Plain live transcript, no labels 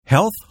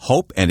Health,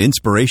 Hope, and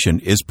Inspiration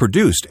is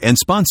produced and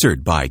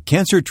sponsored by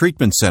Cancer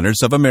Treatment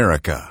Centers of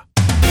America.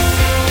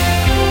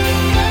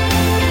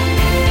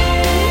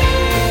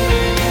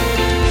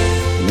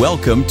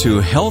 Welcome to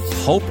Health,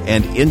 Hope,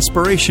 and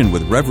Inspiration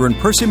with Reverend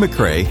Percy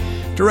McCray,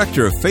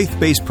 Director of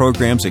Faith-Based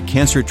Programs at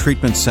Cancer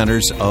Treatment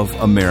Centers of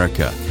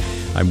America.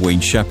 I'm Wayne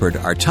Shepherd.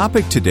 Our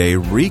topic today,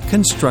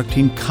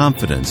 reconstructing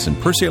confidence. And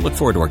Percy, I look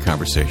forward to our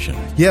conversation.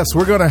 Yes,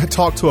 we're going to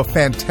talk to a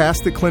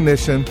fantastic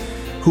clinician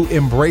who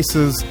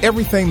embraces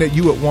everything that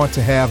you would want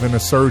to have in a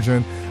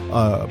surgeon,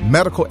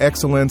 medical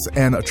excellence,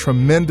 and a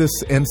tremendous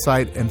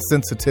insight and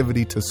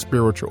sensitivity to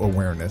spiritual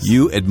awareness.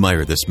 You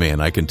admire this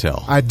man, I can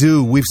tell. I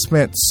do. We've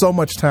spent so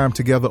much time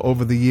together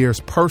over the years,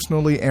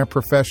 personally and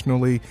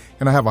professionally,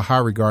 and I have a high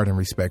regard and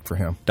respect for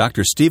him.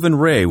 Dr. Stephen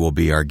Ray will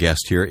be our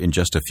guest here in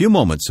just a few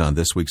moments on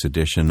this week's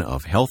edition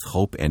of Health,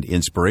 Hope, and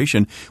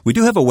Inspiration. We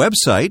do have a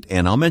website,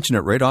 and I'll mention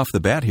it right off the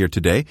bat here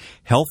today,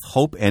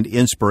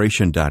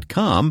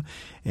 healthhopeandinspiration.com.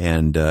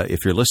 And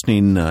if you're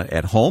listening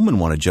at home and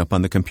want to jump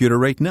on the computer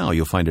right now,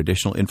 you'll find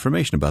additional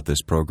information about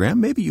this program.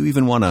 Maybe you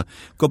even want to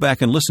go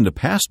back and listen to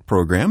past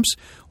programs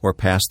or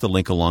pass the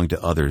link along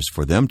to others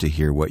for them to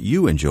hear what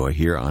you enjoy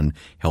here on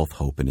Health,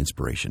 Hope, and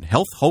Inspiration.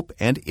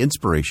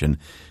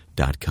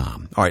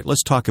 healthhopeandinspiration.com. All right,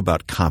 let's talk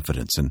about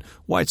confidence and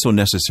why it's so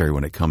necessary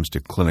when it comes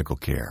to clinical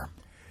care.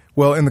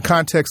 Well, in the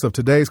context of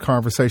today's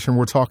conversation,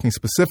 we're talking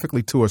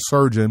specifically to a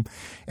surgeon.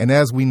 And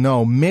as we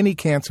know, many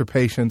cancer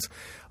patients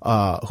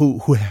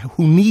who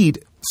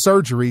need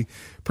surgery,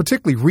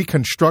 particularly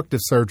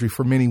reconstructive surgery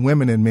for many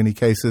women in many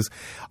cases,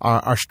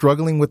 are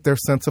struggling with their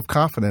sense of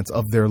confidence,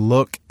 of their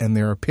look and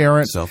their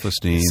appearance.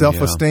 Self-esteem. Yeah.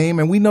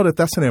 And we know that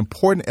that's an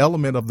important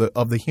element of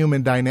the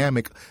human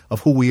dynamic of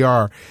who we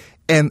are.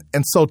 And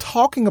so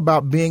talking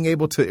about being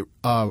able to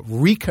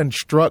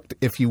reconstruct,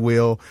 if you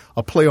will,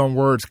 a play on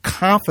words,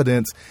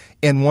 confidence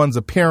in one's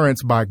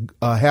appearance by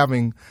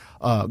having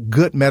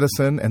good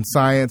medicine and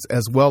science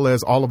as well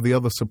as all of the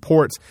other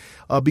supports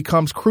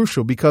becomes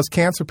crucial because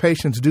cancer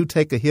patients do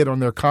take a hit on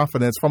their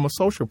confidence from a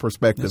social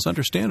perspective. That's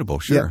understandable,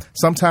 sure. Yeah.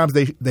 Sometimes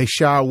they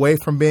shy away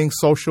from being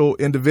social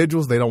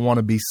individuals. They don't want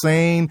to be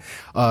seen.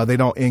 They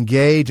don't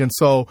engage. And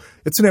so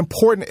it's an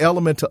important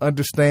element to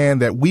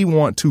understand that we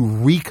want to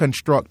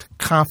reconstruct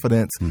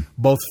confidence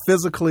both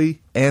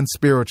physically and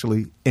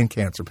spiritually in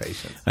cancer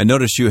patients. I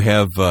notice you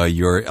have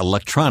your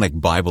electronic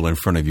Bible in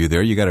front of you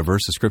there. You got a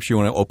verse of Scripture you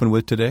want to open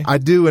with today? I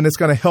do, and it's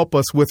going to help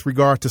us with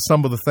regard to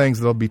some of the things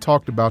that will be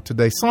talked about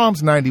today.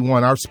 Psalms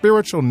 91, our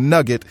spiritual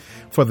nugget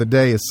for the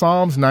day is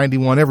Psalms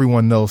 91.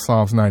 Everyone knows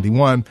Psalms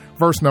 91.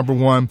 Verse number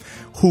 1,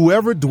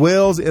 whoever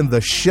dwells in the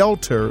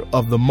shelter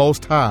of the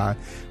Most High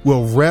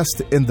will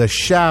rest in the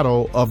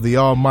shadow of the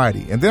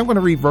Almighty. And then I'm going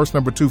to read verse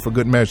number 2 for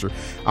good measure.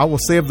 I will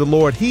say of the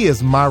Lord, He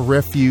is my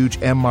refuge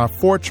and my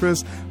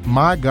fortress,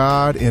 my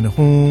God in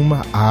whom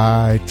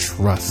I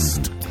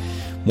trust.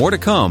 More to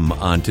come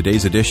on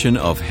today's edition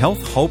of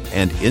Health, Hope,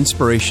 and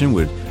Inspiration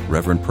with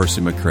Reverend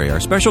Percy McCray. Our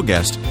special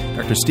guest,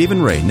 Dr.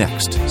 Stephen Ray,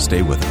 next.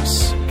 Stay with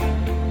us.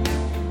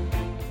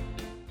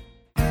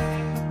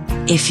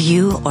 If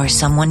you or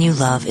someone you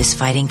love is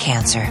fighting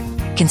cancer,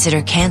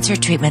 consider Cancer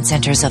Treatment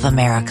Centers of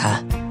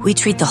America. We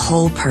treat the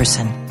whole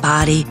person,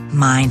 body,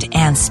 mind,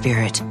 and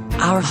spirit.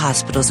 Our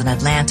hospitals in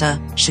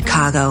Atlanta,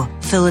 Chicago,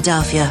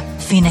 Philadelphia,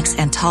 Phoenix,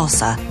 and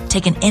Tulsa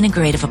take an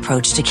integrative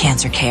approach to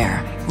cancer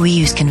care. We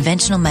use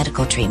conventional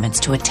medical treatments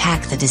to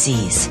attack the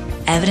disease,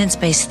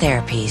 evidence-based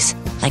therapies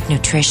like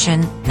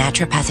nutrition,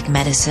 naturopathic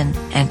medicine,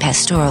 and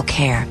pastoral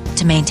care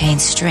to maintain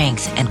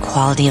strength and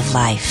quality of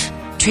life.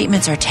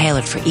 Treatments are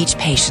tailored for each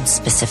patient's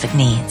specific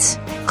needs.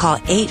 Call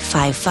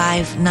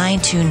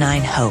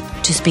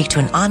 855-929-HOPE to speak to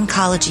an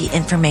oncology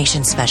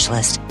information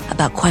specialist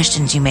about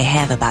questions you may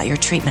have about your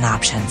treatment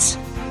options.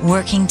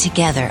 Working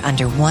together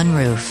under one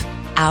roof,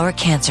 our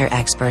cancer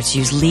experts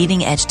use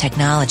leading-edge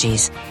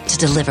technologies to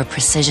deliver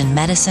precision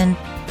medicine,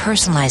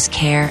 personalized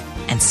care,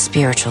 and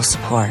spiritual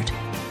support.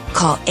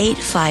 Call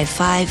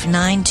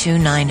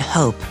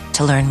 855-929-HOPE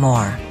to learn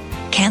more.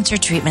 Cancer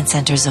Treatment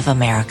Centers of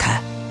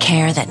America.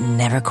 Care that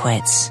never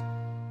quits.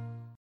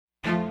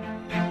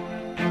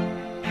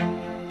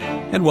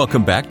 And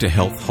welcome back to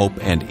Health, Hope,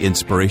 and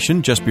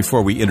Inspiration. Just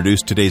before we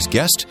introduce today's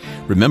guest,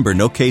 remember,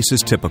 no case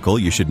is typical.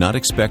 You should not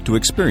expect to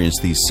experience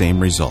these same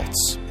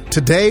results.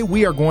 Today,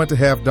 we are going to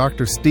have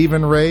Dr.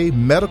 Stephen Ray,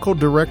 Medical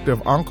Director of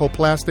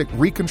Oncoplastic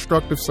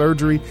Reconstructive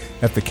Surgery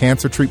at the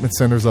Cancer Treatment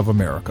Centers of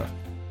America.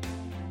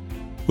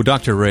 Well,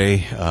 Dr.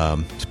 Ray,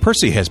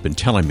 Percy has been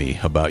telling me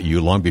about you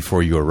long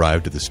before you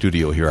arrived at the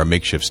studio here, our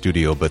makeshift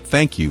studio, but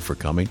thank you for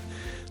coming.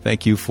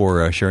 Thank you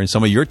for sharing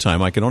some of your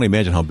time. I can only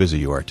imagine how busy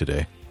you are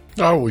today.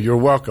 Oh, well, you're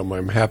welcome.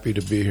 I'm happy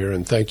to be here,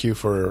 and thank you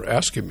for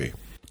asking me.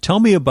 Tell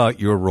me about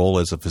your role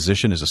as a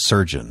physician, as a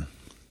surgeon.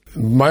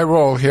 My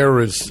role here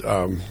is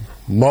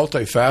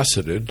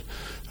multifaceted.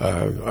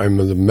 I'm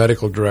the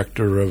medical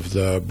director of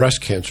the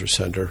Breast Cancer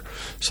Center,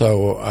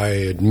 so I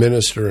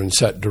administer and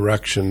set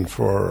direction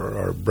for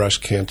our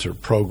breast cancer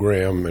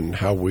program and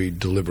how we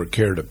deliver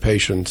care to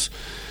patients.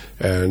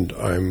 And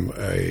I'm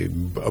a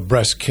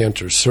breast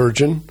cancer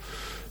surgeon.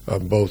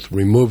 both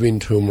removing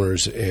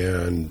tumors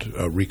and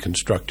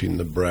reconstructing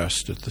the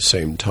breast at the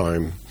same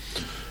time.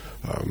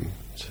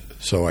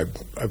 So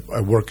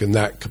I work in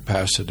that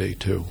capacity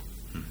too.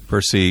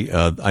 Percy,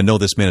 I know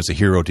this man is a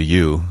hero to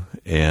you,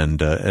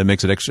 and it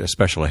makes it extra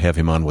special to have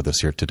him on with us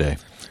here today.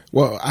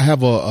 Well, I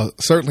have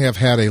certainly have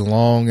had a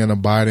long and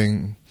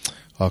abiding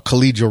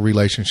collegial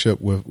relationship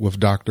with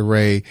Dr.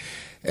 Ray,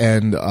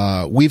 and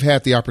we've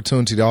had the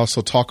opportunity to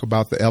also talk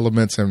about the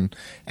elements and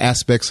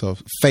aspects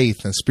of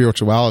faith and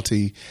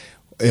spirituality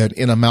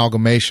in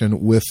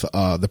amalgamation with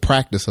the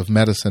practice of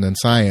medicine and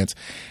science.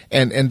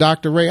 And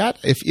Dr. Ray,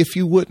 if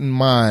you wouldn't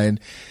mind,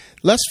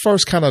 let's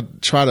first kind of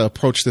try to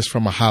approach this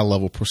from a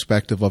high-level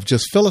perspective of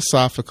just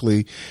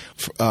philosophically.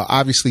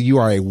 Obviously, you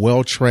are a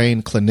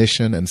well-trained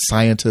clinician and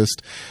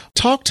scientist.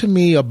 Talk to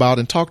me about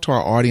and talk to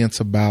our audience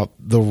about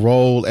the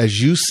role, as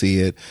you see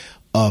it,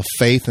 of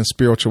faith and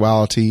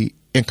spirituality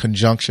in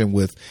conjunction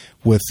with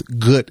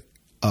good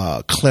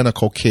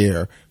clinical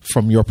care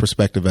from your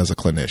perspective as a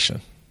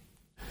clinician.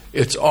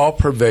 It's all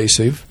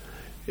pervasive.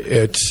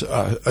 It's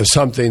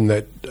something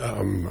that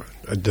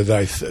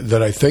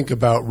I think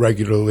about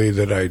regularly.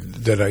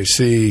 That I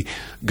see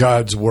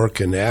God's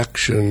work in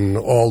action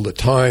all the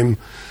time.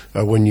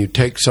 When you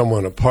take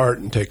someone apart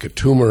and take a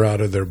tumor out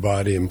of their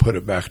body and put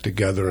it back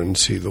together and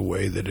see the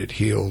way that it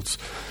heals,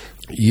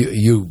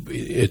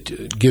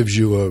 it gives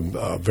you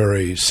a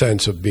very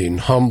sense of being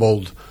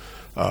humbled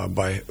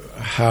by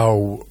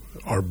how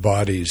our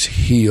bodies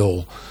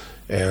heal.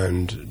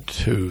 And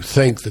to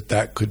think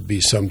that could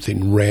be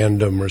something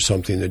random or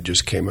something that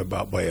just came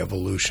about by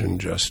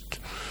evolution,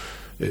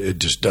 it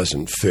just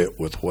doesn't fit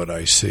with what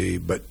I see.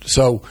 But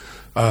so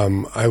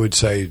I would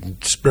say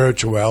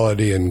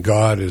spirituality and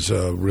God is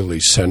a really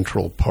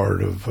central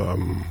part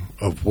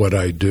of what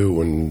I do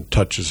and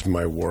touches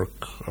my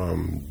work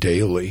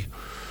daily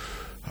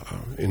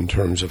in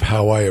terms of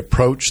how I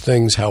approach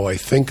things, how I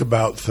think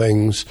about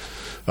things.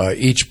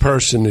 Each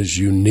person is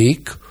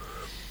unique.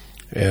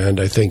 And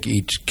I think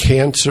each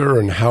cancer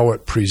and how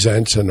it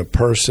presents in a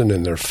person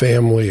and their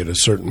family at a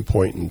certain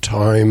point in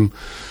time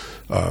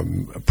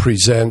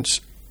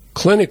presents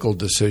clinical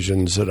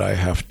decisions that I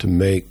have to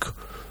make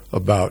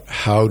about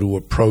how to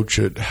approach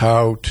it,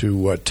 how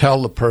to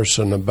tell the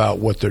person about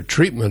what their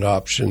treatment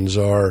options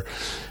are,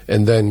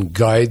 and then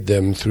guide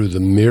them through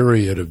the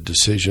myriad of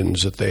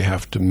decisions that they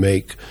have to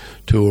make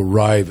to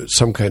arrive at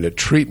some kind of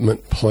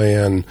treatment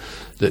plan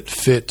that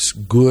fits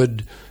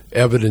good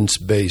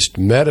evidence-based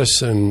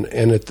medicine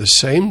and at the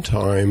same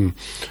time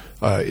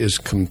is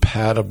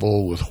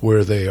compatible with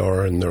where they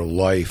are in their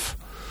life.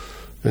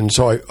 And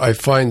so I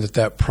find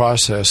that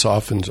process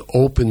often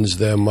opens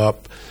them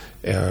up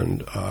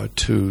and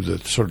to the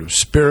sort of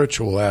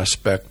spiritual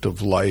aspect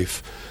of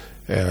life.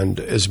 And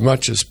as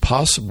much as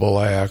possible,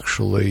 I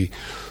actually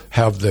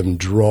have them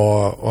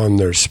draw on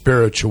their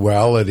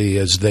spirituality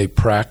as they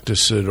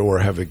practice it or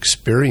have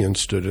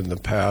experienced it in the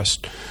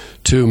past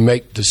to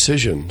make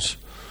decisions.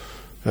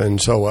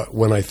 And so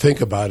when I think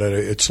about it,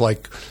 it's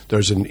like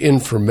there's an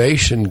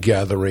information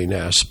gathering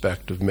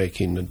aspect of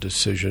making a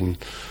decision.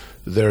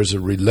 There's a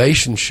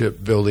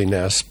relationship building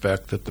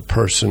aspect that the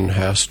person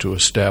has to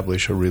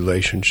establish a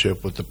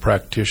relationship with the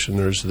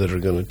practitioners that are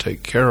going to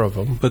take care of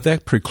them. But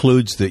that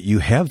precludes that you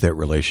have that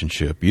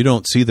relationship. You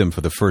don't see them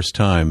for the first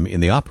time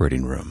in the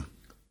operating room.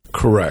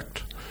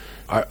 Correct.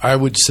 I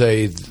would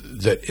say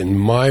that in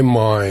my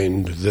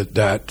mind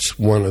that's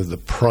one of the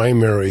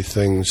primary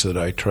things that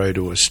I try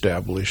to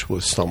establish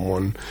with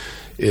someone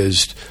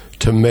is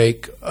to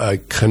make a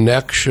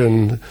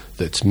connection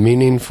that's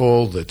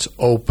meaningful, that's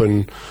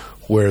open,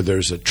 where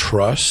there's a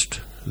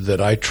trust,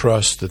 that I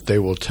trust that they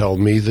will tell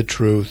me the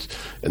truth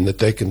and that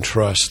they can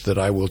trust that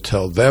I will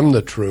tell them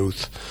the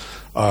truth,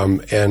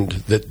 and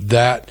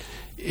that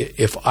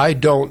if I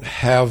don't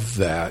have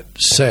that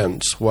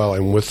sense while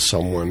I'm with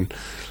someone,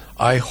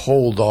 I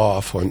hold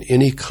off on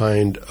any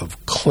kind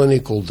of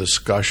clinical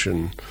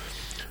discussion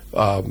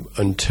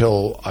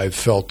until I've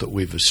felt that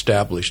we've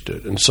established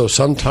it. And so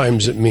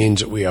sometimes it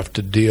means that we have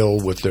to deal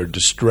with their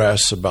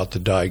distress about the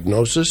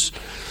diagnosis.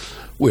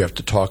 We have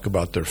to talk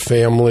about their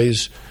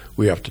families.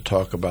 We have to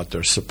talk about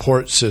their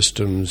support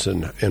systems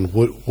and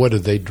what do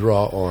they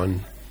draw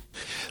on.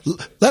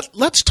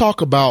 Let's talk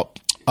about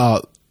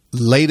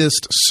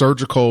latest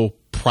surgical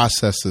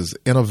processes,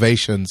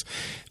 innovations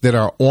that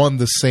are on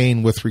the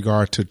scene with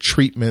regard to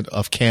treatment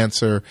of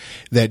cancer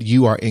that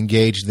you are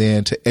engaged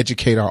in to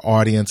educate our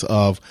audience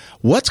of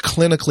what's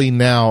clinically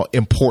now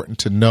important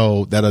to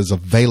know that is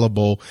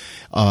available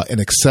and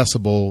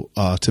accessible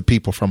to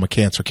people from a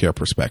cancer care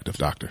perspective,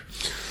 Doctor?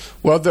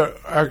 Well,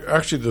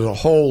 there's a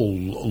whole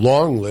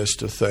long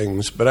list of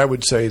things, but I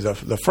would say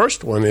the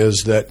first one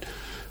is that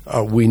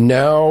we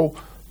now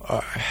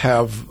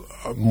have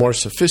more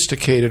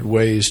sophisticated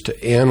ways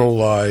to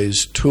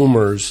analyze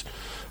tumors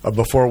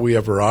before we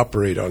ever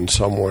operate on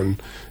someone.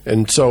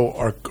 And so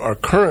our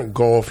current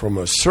goal from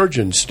a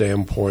surgeon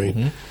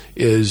standpoint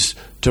is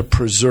to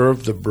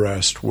preserve the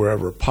breast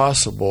wherever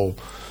possible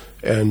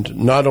and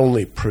not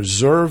only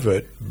preserve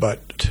it,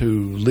 but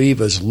to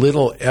leave as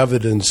little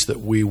evidence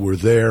that we were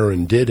there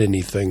and did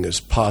anything as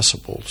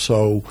possible.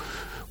 So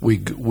we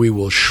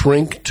will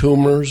shrink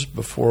tumors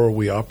before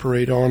we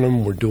operate on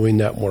them. We're doing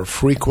that more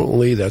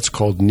frequently. That's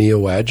called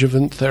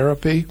neoadjuvant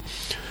therapy.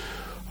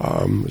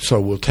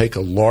 So we'll take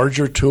a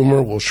larger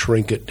tumor, we'll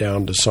shrink it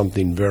down to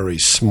something very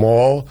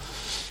small,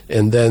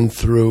 and then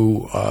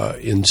through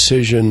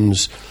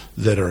incisions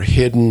that are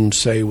hidden,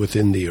 say,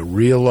 within the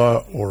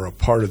areola or a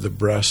part of the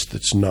breast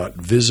that's not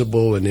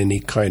visible in any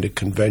kind of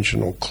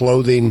conventional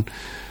clothing,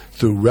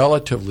 through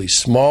relatively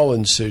small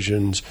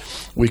incisions,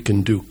 we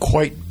can do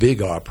quite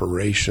big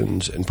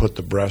operations and put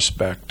the breast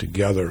back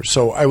together.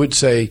 So I would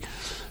say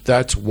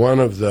that's one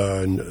of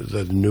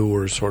the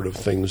newer sort of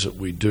things that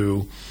we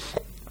do.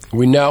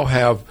 We now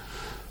have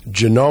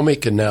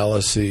genomic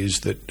analyses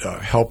that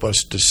help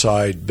us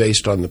decide,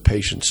 based on the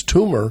patient's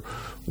tumor,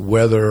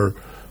 whether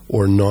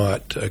or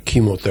not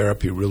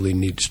chemotherapy really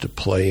needs to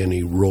play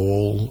any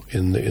role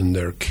in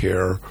their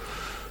care.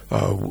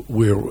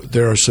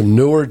 There are some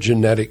newer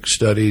genetic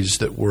studies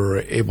that we're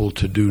able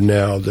to do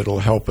now that will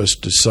help us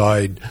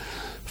decide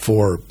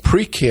for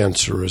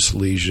precancerous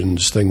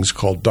lesions, things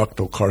called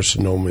ductal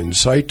carcinoma in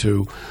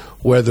situ,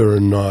 whether or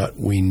not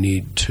we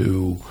need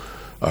to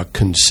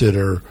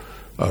consider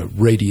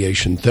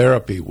radiation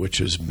therapy, which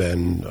has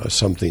been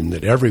something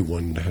that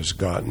everyone has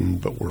gotten,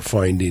 but we're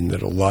finding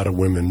that a lot of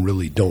women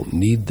really don't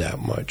need that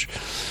much.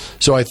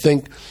 So I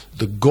think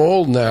the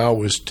goal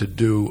now is to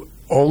do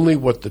only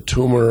what the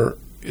tumor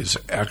is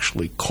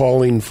actually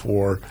calling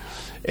for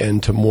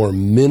and to more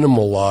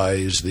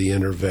minimalize the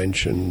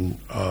intervention,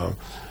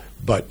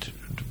 but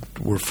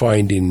we're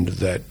finding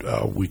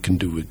that we can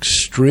do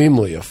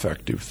extremely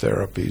effective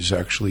therapies,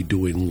 actually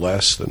doing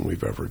less than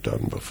we've ever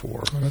done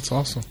before. Oh, that's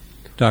awesome.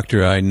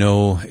 Doctor, I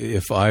know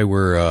if I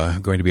were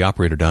going to be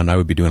operated on, I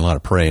would be doing a lot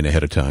of praying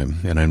ahead of time,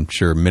 and I'm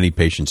sure many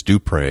patients do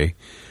pray.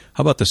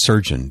 How about the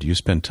surgeon? Do you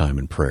spend time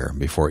in prayer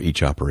before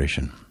each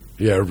operation?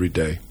 Yeah, every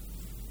day.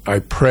 I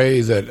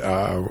pray that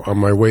on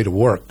my way to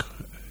work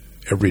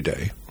every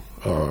day,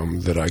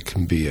 that I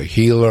can be a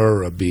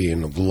healer, a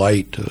being of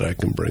light, that I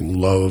can bring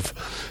love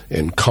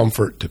and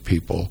comfort to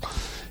people.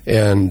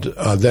 And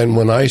then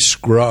when I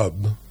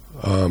scrub,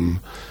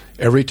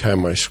 every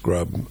time I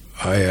scrub,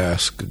 I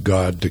ask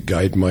God to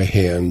guide my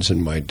hands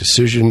and my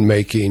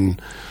decision-making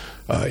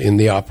in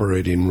the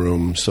operating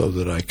room so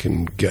that I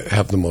can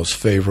have the most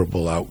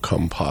favorable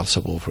outcome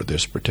possible for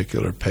this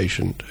particular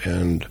patient.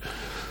 And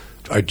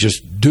I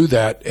just do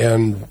that,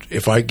 and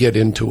if I get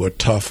into a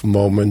tough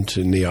moment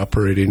in the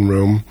operating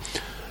room,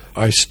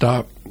 I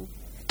stop,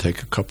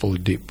 take a couple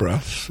of deep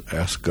breaths,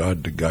 ask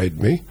God to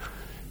guide me,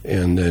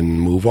 and then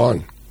move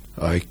on.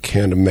 I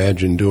can't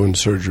imagine doing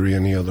surgery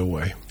any other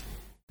way.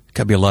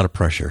 Got to be a lot of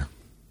pressure.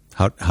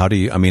 How do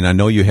you, I mean, I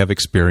know you have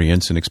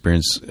experience, and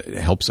experience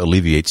helps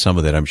alleviate some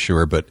of that, I'm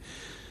sure, but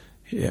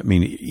I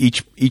mean,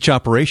 each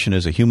operation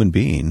is a human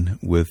being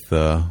with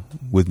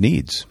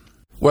needs.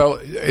 Well,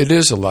 it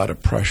is a lot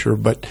of pressure,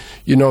 but,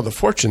 you know, the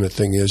fortunate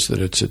thing is that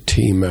it's a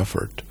team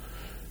effort.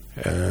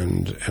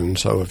 And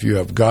so if you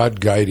have God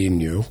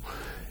guiding you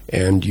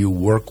and you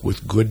work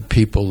with good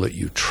people that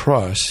you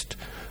trust,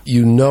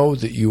 you know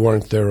that you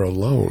aren't there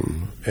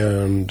alone.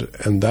 And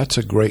that's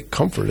a great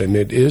comfort. And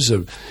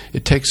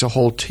it takes a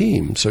whole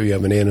team. So you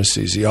have an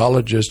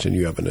anesthesiologist and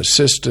you have an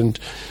assistant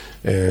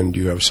and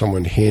you have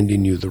someone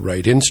handing you the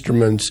right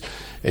instruments,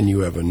 and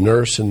you have a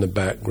nurse in the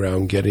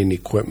background getting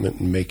equipment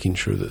and making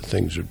sure that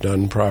things are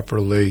done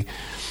properly.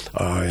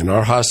 In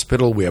our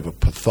hospital, we have a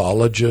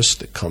pathologist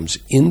that comes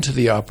into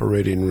the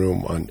operating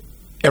room on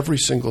every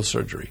single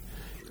surgery.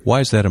 Why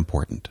is that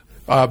important?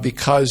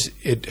 Because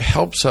it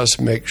helps us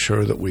make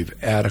sure that we've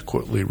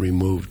adequately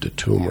removed a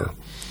tumor.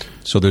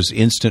 So there's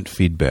instant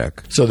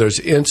feedback. So there's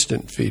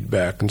instant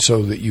feedback, and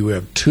so that you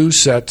have two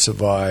sets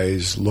of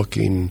eyes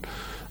looking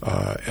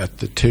at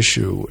the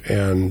tissue.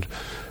 And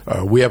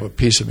we have a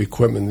piece of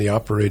equipment in the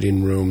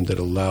operating room that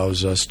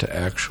allows us to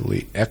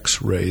actually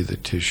X-ray the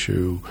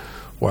tissue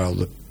while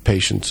the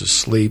patient's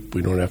asleep.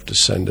 We don't have to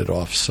send it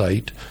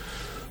off-site.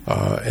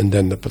 And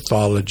then the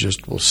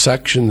pathologist will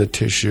section the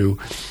tissue,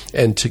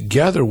 and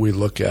together we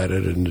look at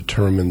it and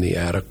determine the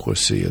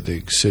adequacy of the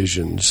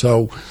excision.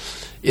 So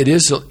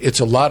it's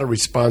a lot of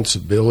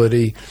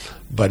responsibility,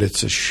 but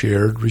it's a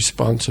shared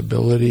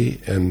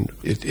responsibility, and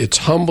it's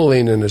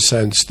humbling in a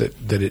sense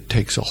that it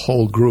takes a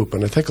whole group.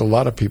 And I think a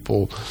lot of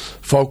people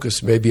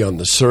focus maybe on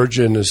the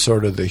surgeon as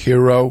sort of the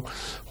hero,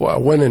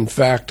 when in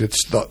fact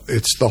it's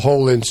the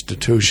whole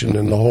institution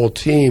and the whole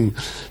team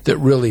that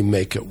really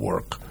make it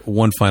work.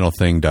 One final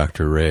thing,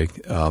 Dr. Ray.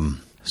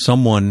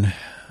 Someone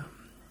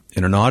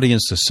in an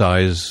audience the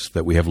size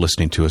that we have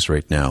listening to us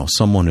right now,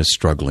 someone is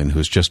struggling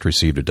who's just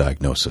received a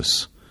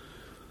diagnosis.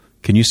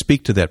 Can you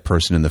speak to that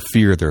person and the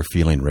fear they're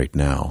feeling right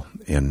now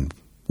and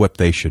what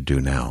they should do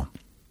now?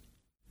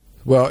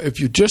 Well, if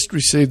you just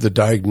received the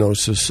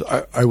diagnosis,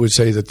 I would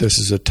say that this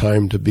is a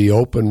time to be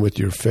open with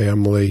your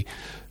family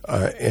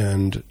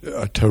and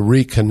to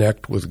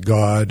reconnect with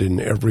God in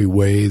every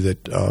way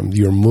that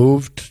you're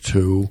moved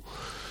to.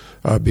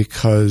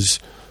 because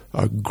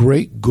a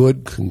great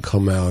good can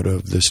come out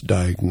of this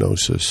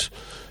diagnosis.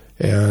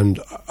 And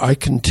I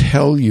can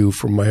tell you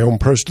from my own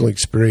personal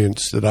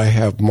experience that I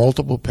have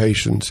multiple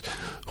patients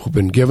who've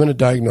been given a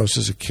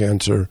diagnosis of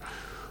cancer,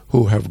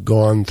 who have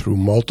gone through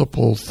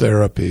multiple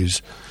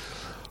therapies,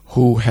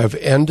 who have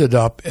ended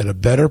up at a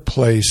better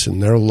place in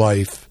their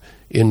life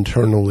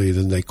internally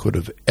than they could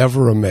have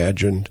ever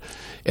imagined,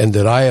 and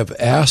that I have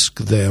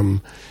asked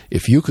them,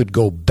 if you could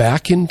go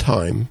back in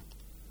time,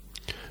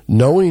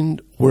 knowing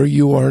where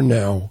you are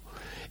now,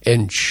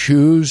 and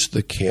choose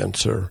the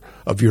cancer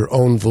of your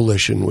own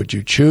volition, would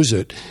you choose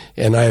it?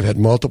 And I have had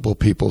multiple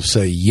people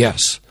say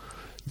yes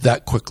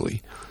that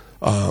quickly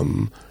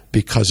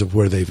because of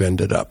where they've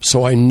ended up.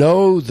 So I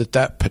know that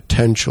that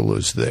potential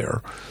is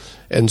there.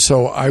 And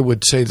so I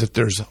would say that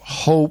there's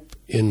hope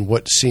in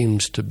what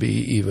seems to be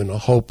even a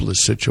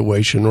hopeless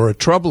situation or a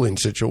troubling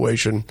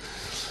situation,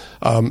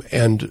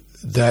 and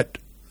that,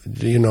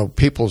 you know,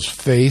 people's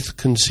faith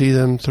can see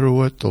them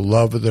through it, the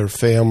love of their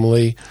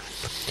family,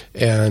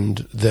 and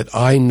that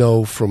I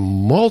know from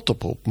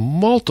multiple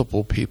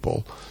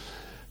people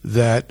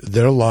that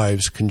their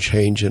lives can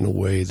change in a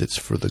way that's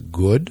for the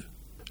good,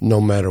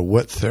 no matter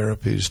what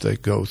therapies they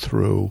go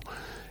through,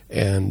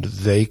 and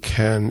they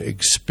can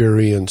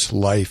experience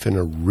life in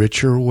a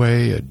richer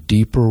way, a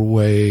deeper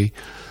way.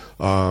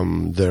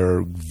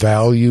 Their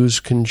values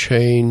can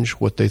change.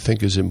 What they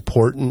think is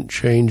important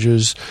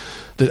changes.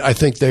 That I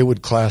think they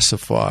would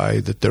classify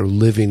that they're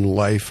living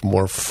life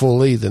more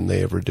fully than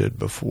they ever did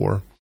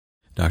before.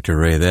 Dr.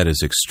 Ray, that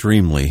is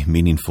extremely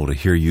meaningful to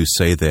hear you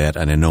say that,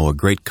 and I know a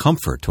great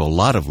comfort to a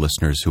lot of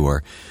listeners who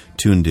are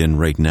tuned in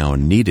right now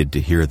and needed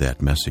to hear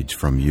that message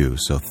from you.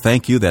 So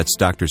thank you. That's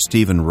Dr.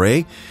 Stephen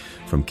Ray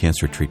from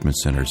Cancer Treatment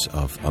Centers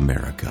of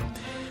America.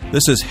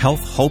 This is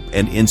Health, Hope,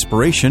 and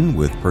Inspiration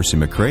with Percy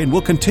McRae, and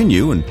we'll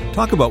continue and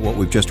talk about what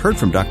we've just heard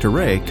from Dr.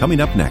 Ray coming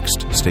up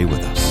next. Stay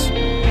with us.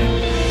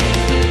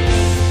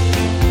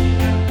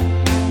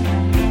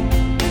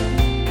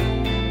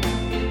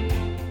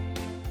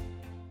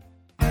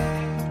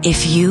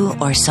 If you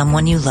or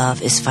someone you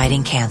love is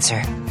fighting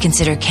cancer,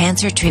 consider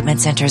Cancer Treatment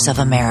Centers of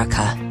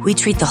America. We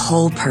treat the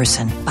whole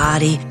person,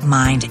 body,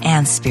 mind,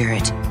 and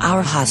spirit.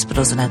 Our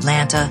hospitals in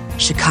Atlanta,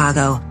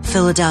 Chicago,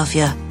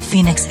 Philadelphia,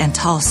 Phoenix, and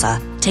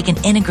Tulsa take an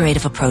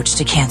integrative approach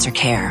to cancer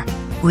care.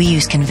 We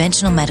use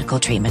conventional medical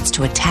treatments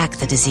to attack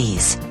the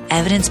disease,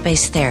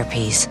 evidence-based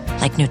therapies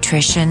like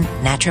nutrition,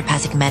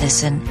 naturopathic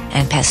medicine,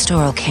 and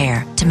pastoral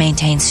care to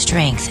maintain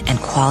strength and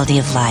quality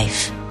of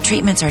life.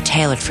 Treatments are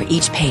tailored for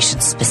each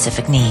patient's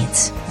specific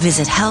needs.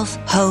 Visit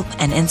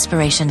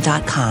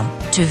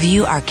healthhopeandinspiration.com to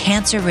view our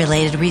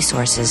cancer-related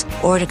resources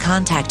or to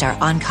contact our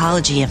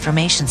oncology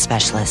information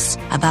specialists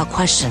about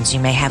questions you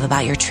may have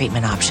about your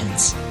treatment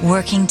options.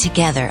 Working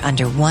together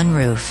under one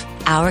roof,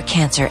 our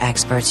cancer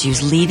experts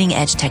use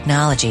leading-edge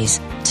technologies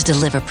to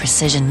deliver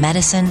precision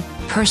medicine,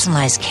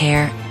 personalized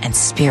care, and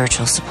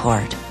spiritual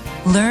support.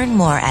 Learn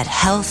more at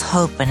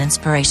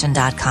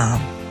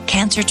healthhopeandinspiration.com.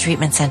 Cancer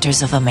Treatment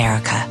Centers of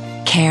America.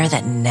 Care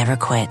that never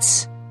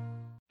quits.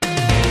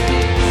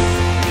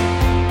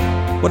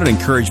 What an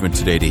encouragement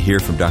today to hear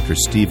from Dr.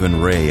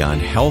 Stephen Ray on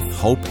health,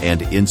 hope,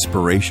 and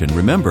inspiration.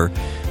 Remember,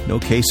 no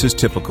case is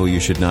typical. You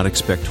should not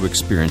expect to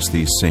experience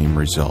these same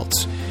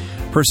results.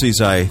 Percy, as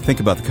I think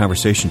about the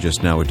conversation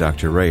just now with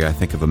Dr. Ray, I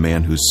think of a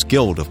man who's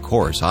skilled, of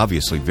course,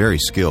 obviously very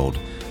skilled,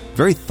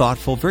 very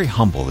thoughtful, very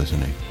humble,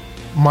 isn't he?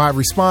 My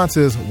response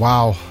is,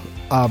 wow.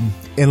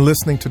 In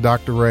listening to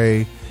Dr.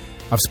 Ray,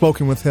 I've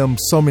spoken with him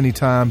so many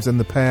times in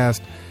the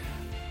past.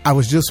 I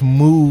was just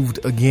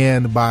moved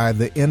again by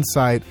the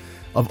insight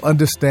of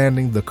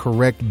understanding the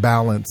correct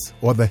balance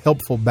or the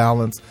helpful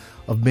balance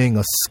of being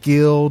a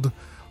skilled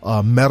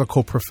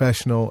medical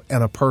professional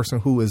and a person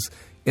who is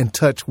in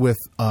touch with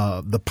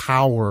the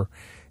power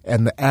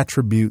and the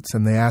attributes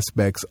and the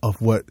aspects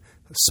of what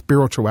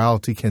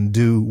spirituality can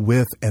do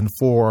with and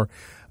for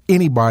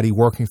anybody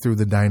working through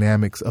the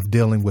dynamics of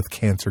dealing with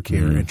cancer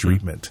care and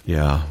treatment.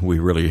 Yeah, we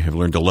really have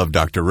learned to love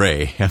Dr.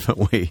 Ray,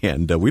 haven't we?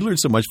 And we learned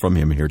so much from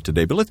him here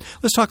today. But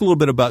let's talk a little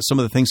bit about some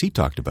of the things he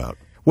talked about.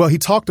 Well, he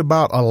talked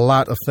about a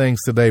lot of things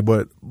today,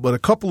 but a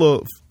couple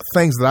of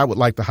things that I would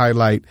like to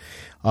highlight.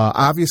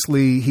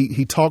 Obviously,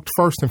 he talked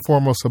first and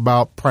foremost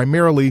about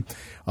primarily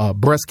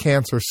breast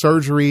cancer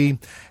surgery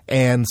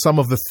and some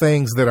of the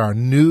things that are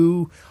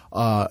new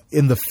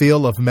in the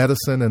field of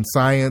medicine and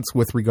science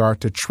with regard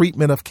to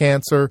treatment of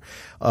cancer.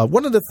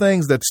 One of the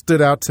things that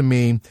stood out to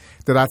me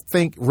that I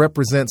think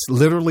represents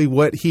literally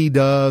what he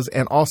does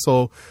and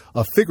also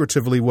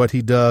figuratively what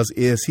he does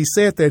is he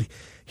said that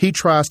he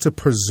tries to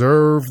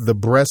preserve the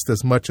breast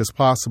as much as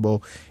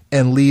possible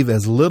and leave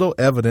as little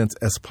evidence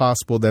as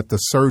possible that the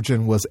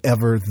surgeon was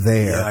ever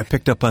there. Yeah, I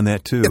picked up on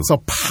that too. It's a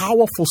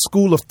powerful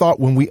school of thought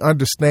when we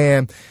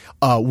understand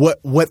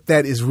what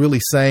that is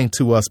really saying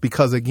to us,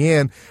 because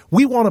again,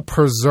 we want to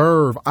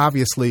preserve,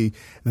 obviously,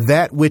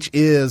 that which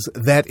is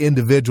that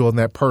individual and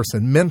that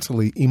person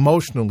mentally,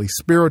 emotionally,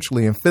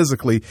 spiritually, and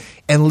physically,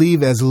 and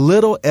leave as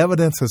little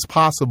evidence as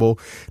possible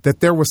that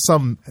there was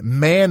some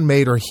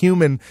man-made or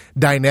human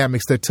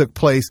dynamics that took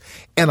place,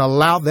 and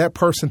allow that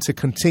person to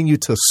continue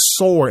to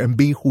soar and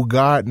be who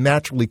God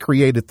naturally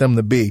created them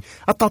to be.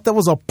 I thought that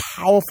was a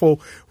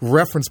powerful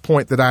reference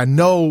point that I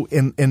know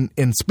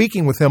in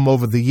speaking with him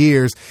over the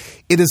years.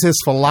 It is his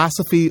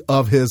philosophy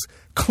of his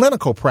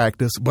clinical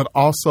practice, but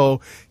also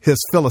his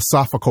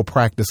philosophical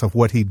practice of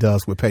what he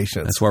does with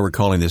patients. That's why we're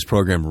calling this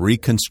program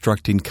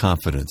Reconstructing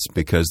Confidence,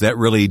 because that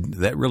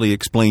really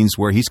explains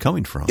where he's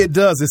coming from. It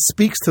does. It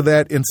speaks to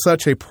that in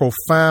such a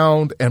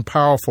profound and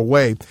powerful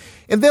way.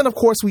 And then, of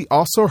course, we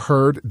also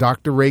heard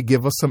Dr. Ray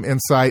give us some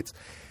insights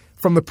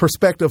from the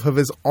perspective of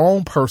his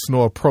own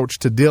personal approach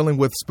to dealing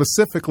with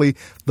specifically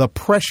the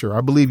pressure.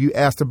 I believe you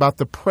asked about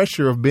the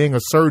pressure of being a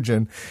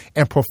surgeon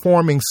and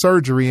performing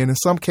surgery, and in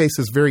some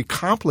cases very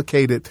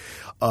complicated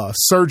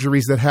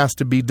surgeries that has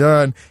to be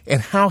done,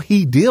 and how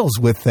he deals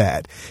with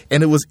that.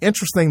 And it was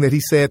interesting that he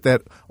said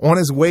that on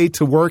his way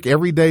to work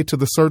every day to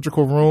the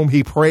surgical room,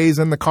 he prays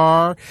in the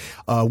car.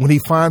 When he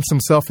finds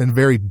himself in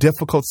very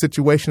difficult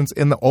situations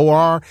in the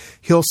OR,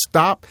 he'll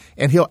stop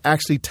and he'll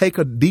actually take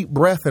a deep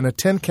breath and a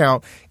 10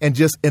 count and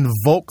just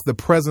invoke the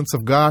presence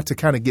of God to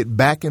kind of get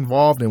back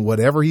involved in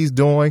whatever he's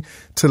doing,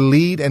 to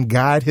lead and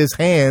guide his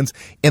hands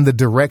in the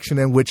direction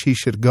in which he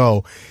should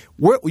go.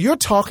 What you're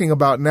talking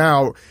about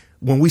now,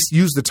 when we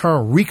use the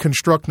term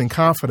reconstructing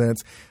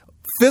confidence,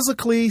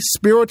 physically,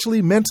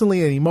 spiritually,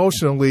 mentally, and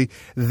emotionally,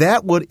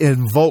 that would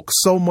invoke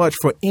so much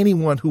for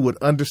anyone who would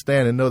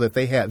understand and know that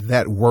they had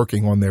that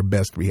working on their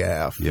best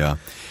behalf. Yeah.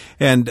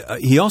 And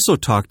he also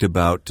talked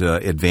about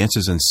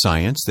advances in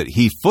science that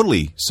he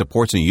fully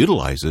supports and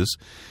utilizes.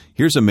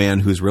 Here's a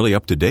man who's really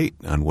up to date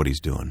on what he's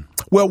doing.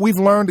 Well, we've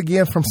learned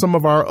again from some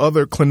of our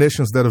other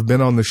clinicians that have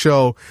been on the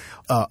show,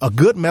 a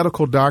good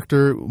medical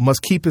doctor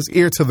must keep his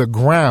ear to the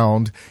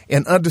ground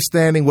in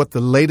understanding what the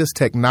latest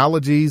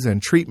technologies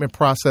and treatment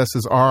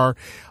processes are.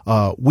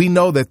 We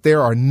know that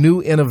there are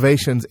new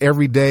innovations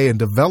every day in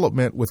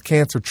development with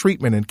cancer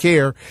treatment and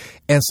care.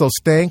 And so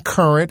staying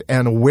current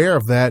and aware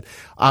of that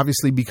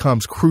obviously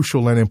becomes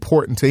crucial and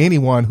important to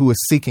anyone who is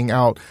seeking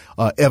out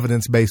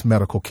evidence-based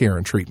medical care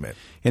and treatment.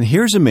 And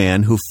here's a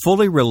man who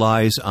fully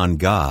relies on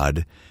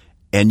God,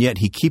 and yet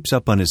he keeps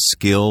up on his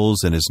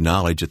skills and his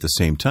knowledge at the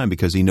same time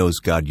because he knows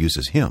God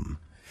uses him.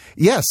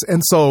 Yes.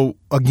 And so,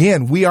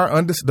 again, we are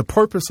under the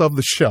purpose of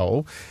the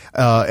show,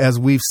 as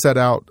we've set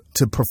out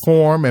to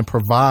perform and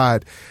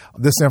provide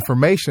this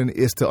information,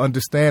 is to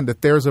understand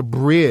that there's a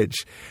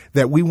bridge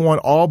that we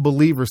want all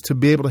believers to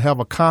be able to have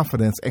a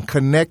confidence and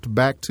connect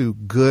back to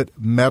good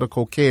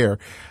medical care.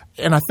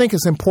 And I think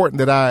it's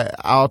important that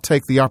I'll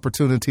take the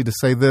opportunity to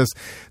say this.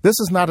 This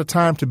is not a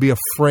time to be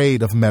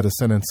afraid of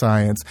medicine and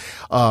science.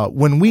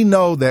 When we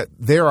know that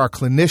there are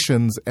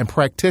clinicians and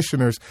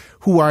practitioners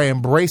who are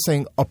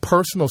embracing a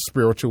personal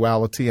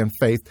spirituality and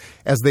faith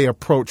as they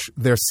approach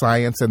their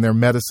science and their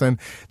medicine,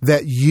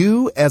 that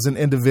you as an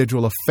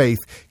individual of faith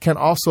can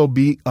also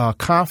be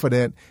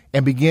confident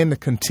and begin to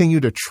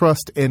continue to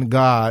trust in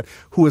God,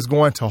 who is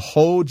going to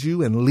hold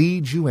you and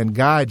lead you and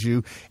guide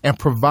you and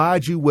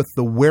provide you with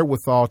the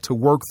wherewithal to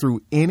work through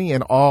any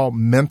and all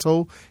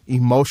mental,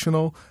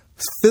 emotional,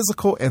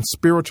 physical, and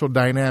spiritual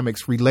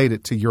dynamics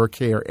related to your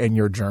care and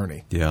your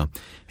journey. Yeah.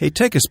 Hey,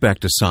 take us back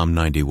to Psalm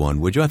 91,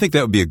 would you? I think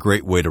that would be a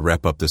great way to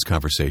wrap up this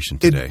conversation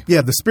today.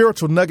 The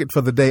spiritual nugget for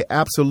the day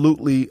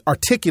absolutely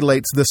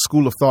articulates this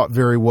school of thought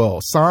very well.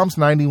 Psalms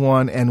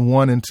 91 and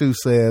 1 and 2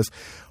 says,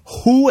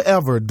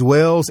 "Whoever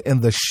dwells in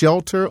the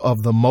shelter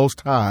of the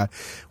Most High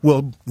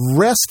will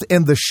rest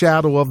in the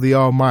shadow of the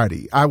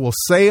Almighty. I will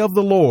say of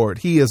the Lord,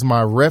 He is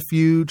my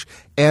refuge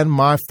and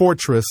my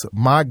fortress,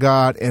 my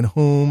God in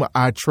whom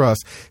I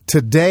trust."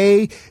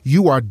 Today,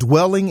 you are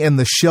dwelling in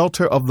the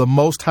shelter of the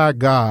Most High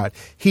God.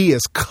 He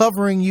is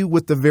covering you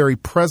with the very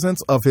presence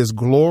of His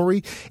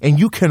glory, and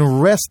you can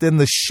rest in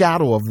the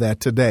shadow of that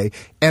today.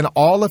 And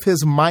all of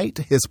His might,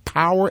 His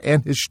power,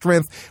 and His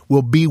strength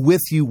will be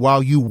with you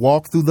while you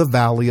walk through the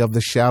valley of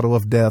the shadow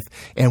of death,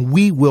 and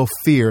we will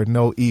fear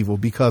no evil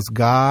because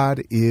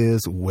God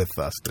is with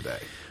us today.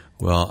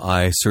 Well,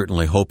 I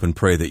certainly hope and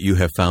pray that you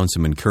have found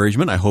some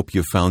encouragement. I hope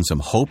you've found some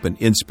hope and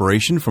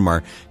inspiration from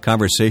our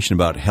conversation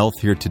about health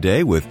here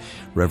today with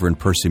Reverend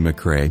Percy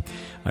McCray.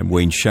 I'm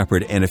Wayne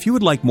Shepherd, and if you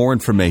would like more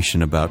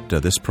information about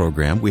this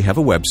program, we have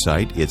a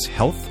website. It's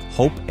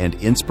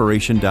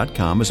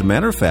healthhopeandinspiration.com. As a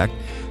matter of fact,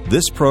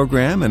 this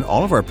program and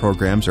all of our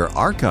programs are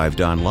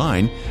archived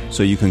online,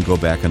 so you can go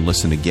back and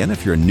listen again.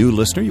 If you're a new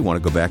listener, you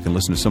want to go back and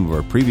listen to some of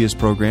our previous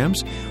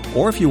programs,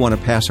 or if you want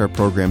to pass our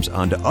programs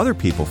on to other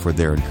people for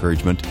their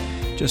encouragement,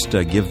 just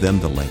give them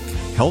the link,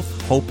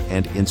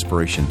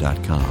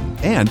 healthhopeandinspiration.com.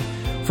 And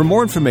For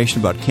more information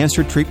about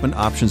cancer treatment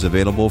options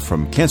available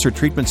from Cancer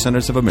Treatment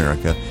Centers of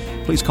America,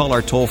 please call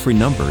our toll-free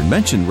number and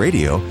mention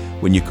radio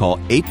when you call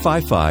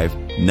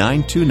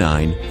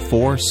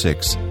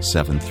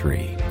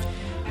 855-929-4673.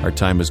 Our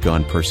time is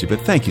gone, Percy, but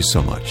thank you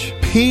so much.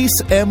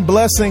 Peace and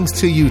blessings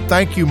to you.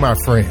 Thank you, my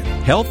friend.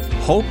 Health,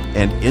 hope,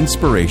 and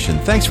inspiration.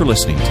 Thanks for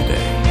listening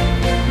today.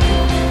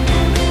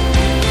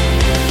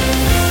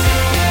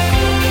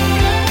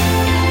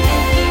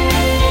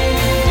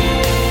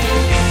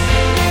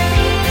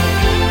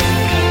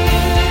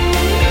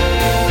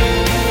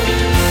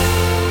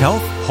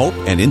 Health, Hope,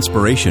 and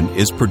Inspiration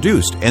is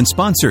produced and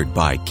sponsored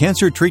by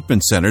Cancer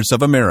Treatment Centers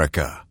of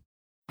America.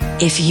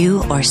 If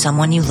you or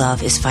someone you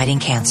love is fighting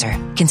cancer,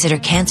 consider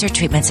Cancer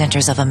Treatment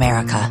Centers of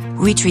America.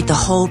 We treat the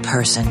whole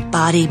person,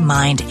 body,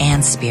 mind,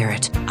 and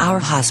spirit. Our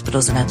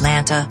hospitals in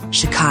Atlanta,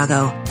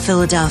 Chicago,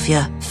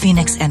 Philadelphia,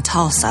 Phoenix, and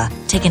Tulsa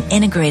take an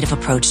integrative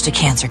approach to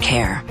cancer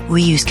care.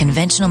 We use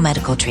conventional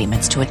medical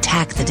treatments to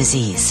attack the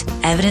disease,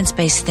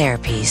 evidence-based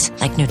therapies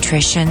like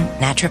nutrition,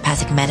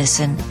 naturopathic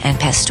medicine, and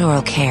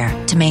pastoral care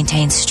to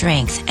maintain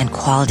strength and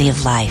quality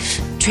of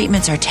life.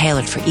 Treatments are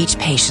tailored for each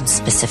patient's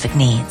specific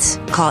needs.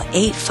 Call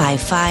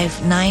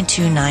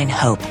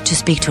 855-929-HOPE to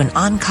speak to an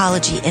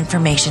oncology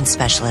information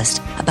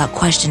specialist about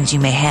questions you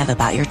may have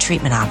about your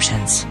treatment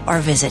options, or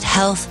visit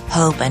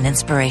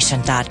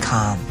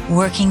healthhopeandinspiration.com.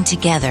 Working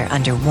together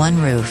under one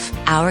roof,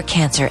 our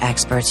cancer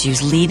experts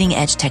use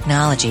leading-edge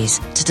technologies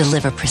to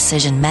deliver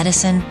precision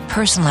medicine,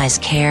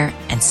 personalized care,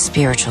 and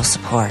spiritual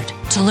support.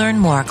 To learn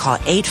more, call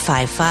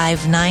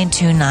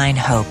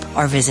 855-929-HOPE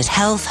or visit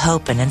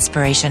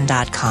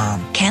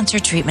healthhopeandinspiration.com. Cancer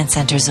Treatment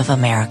Centers of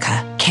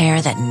America.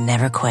 Care that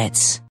never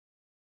quits.